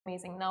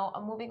amazing. Now,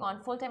 moving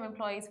on, full-time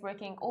employees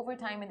working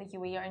overtime in the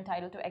UAE are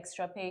entitled to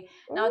extra pay.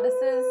 Now, this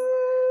is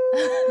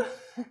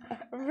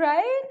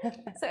right.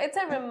 So it's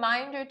a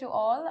reminder to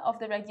all of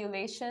the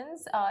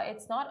regulations.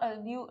 It's not a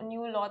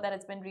new law that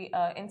has been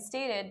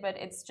instated, but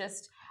it's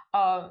just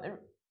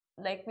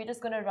like we're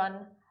just gonna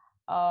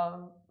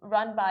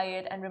run by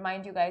it and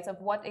remind you guys of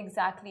what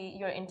exactly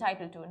you're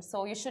entitled to. And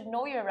so you should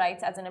know your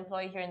rights as an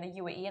employee here in the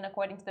UAE. And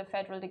according to the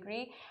federal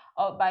decree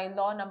by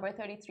law number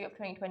 33 of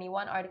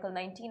 2021, Article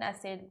 19, as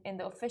stated in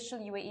the official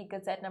UAE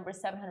Gazette number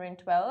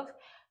 712,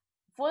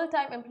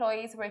 full-time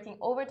employees working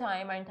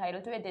overtime are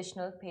entitled to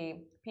additional pay,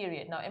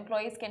 period. Now,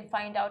 employees can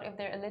find out if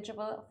they're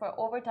eligible for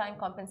overtime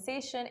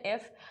compensation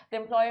if the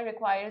employer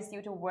requires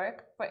you to work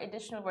for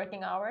additional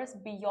working hours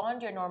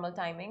beyond your normal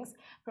timings,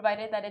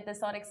 provided that it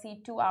does not exceed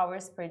 2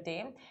 hours per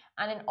day.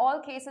 And in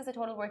all cases, the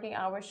total working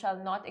hours shall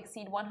not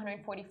exceed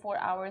 144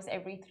 hours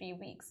every 3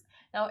 weeks.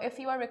 Now, if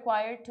you are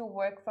required to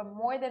work for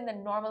more than the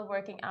normal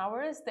working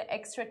hours, the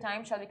extra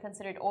time shall be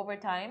considered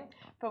overtime,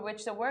 for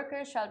which the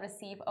worker shall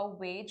receive a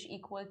wage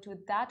equal to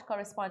that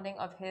corresponding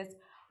of his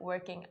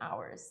working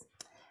hours.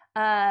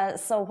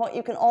 So what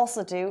you can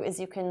also do is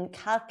you can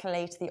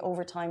calculate the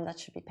overtime that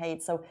should be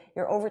paid. So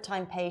your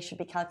overtime pay should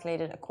be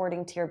calculated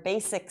according to your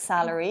basic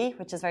salary,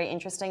 which is very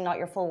interesting, not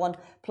your full one,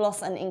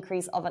 plus an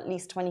increase of at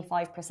least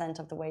 25%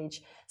 of the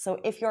wage. So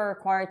if you're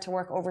required to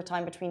work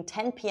overtime between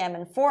 10 p.m.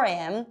 and 4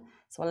 a.m.,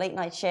 so a late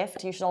night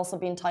shift, you should also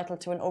be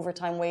entitled to an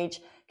overtime wage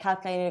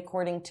calculated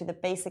according to the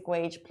basic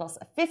wage plus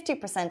a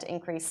 50%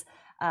 increase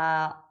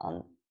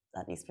on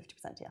at least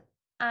 50%, yeah.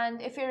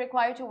 And if you're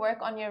required to work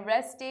on your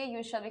rest day,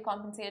 you shall be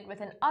compensated with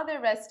another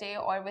rest day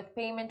or with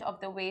payment of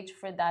the wage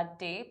for that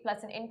day,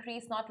 plus an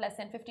increase not less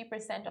than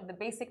 50% of the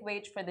basic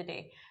wage for the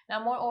day.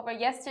 Now, moreover,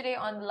 yesterday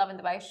on the Love and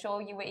Dubai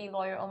show, UAE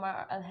lawyer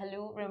Omar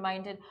Al-Halou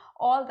reminded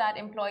all that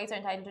employees are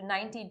entitled to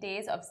 90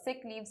 days of sick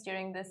leaves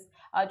during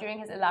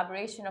his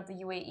elaboration of the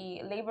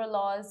UAE labor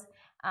laws.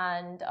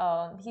 And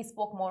he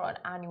spoke more on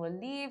annual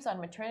leaves,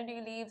 on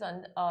maternity leaves,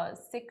 on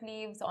sick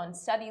leaves, on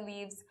study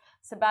leaves,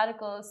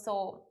 sabbaticals.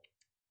 So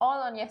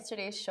all on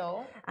yesterday's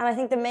show. And I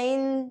think the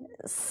main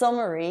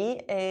summary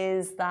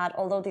is that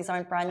although these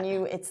aren't brand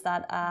new, it's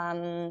that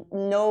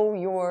know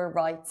your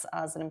rights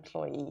as an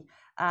employee.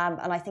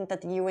 And I think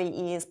that the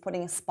UAE is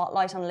putting a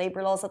spotlight on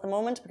labour laws at the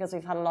moment because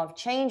we've had a lot of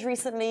change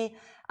recently.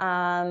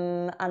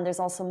 And there's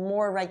also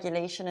more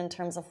regulation in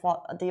terms of what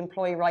the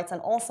employee rights, and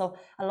also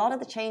a lot of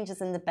the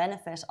changes in the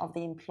benefit of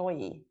the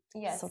employee.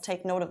 Yes. So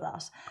take note of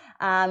that.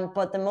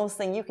 But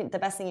the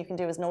best thing you can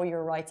do is know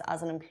your rights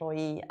as an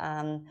employee.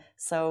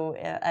 So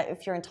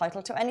if you're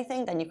entitled to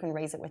anything, then you can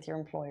raise it with your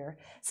employer.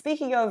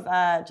 Speaking of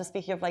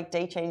like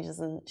day changes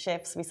and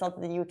shifts, we saw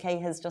that the UK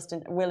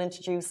will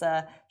introduce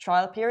a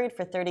trial period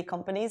for 30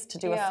 companies to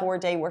do a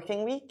 4-day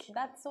working week.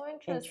 That's so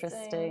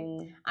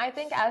interesting. I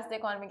think as the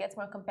economy gets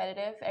more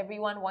competitive,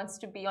 everyone wants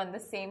to be on the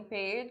same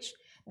page.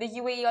 The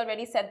UAE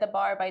already set the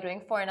bar by doing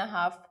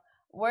 4.5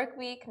 work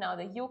week. Now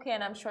the UK,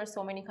 and I'm sure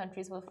so many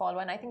countries will follow.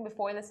 And I think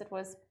before this, it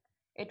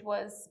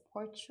was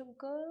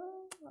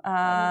Portugal.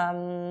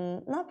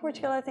 Not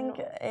Portugal. I think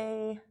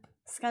a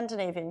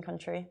Scandinavian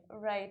country.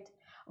 Right.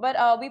 But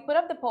we put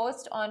up the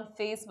post on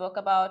Facebook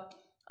about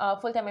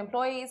full-time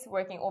employees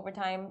working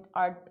overtime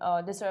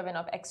are deserving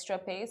of extra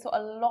pay. So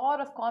a lot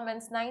of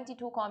comments,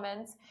 92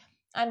 comments.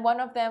 And one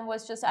of them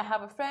was just, I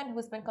have a friend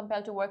who's been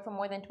compelled to work for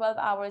more than 12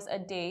 hours a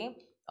day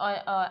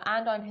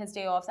and on his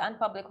day offs and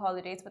public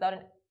holidays without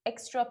an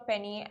extra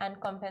penny and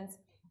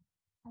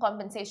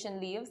compensation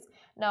leaves.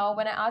 Now,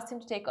 when I asked him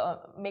to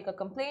make a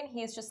complaint,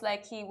 he's just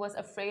like he was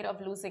afraid of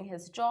losing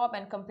his job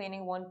and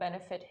complaining won't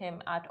benefit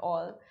him at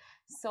all.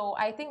 So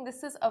I think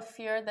this is a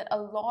fear that a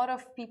lot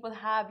of people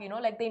have,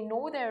 like they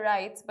know their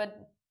rights,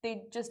 but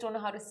they just don't know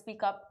how to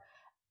speak up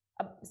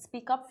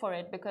for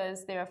it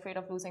because they're afraid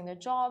of losing their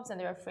jobs and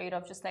they're afraid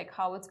of just like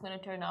how it's going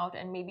to turn out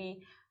and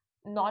maybe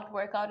not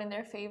work out in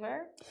their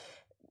favor.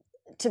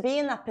 To be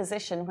in that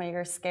position where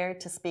you're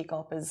scared to speak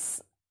up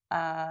is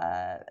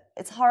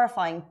it's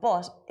horrifying,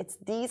 but it's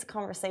these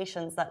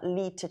conversations that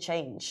lead to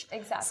change.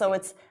 Exactly. So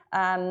it's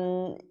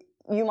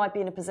you might be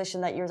in a position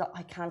that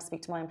I can't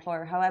speak to my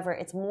employer. However,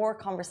 it's more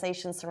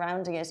conversations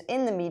surrounding it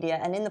in the media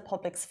and in the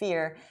public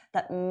sphere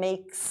that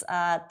makes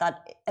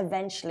that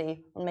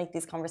eventually will make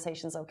these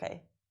conversations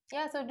okay.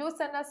 Yeah, so do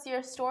send us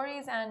your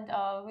stories and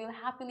we'll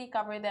happily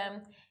cover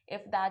them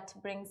if that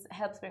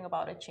helps bring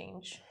about a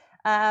change.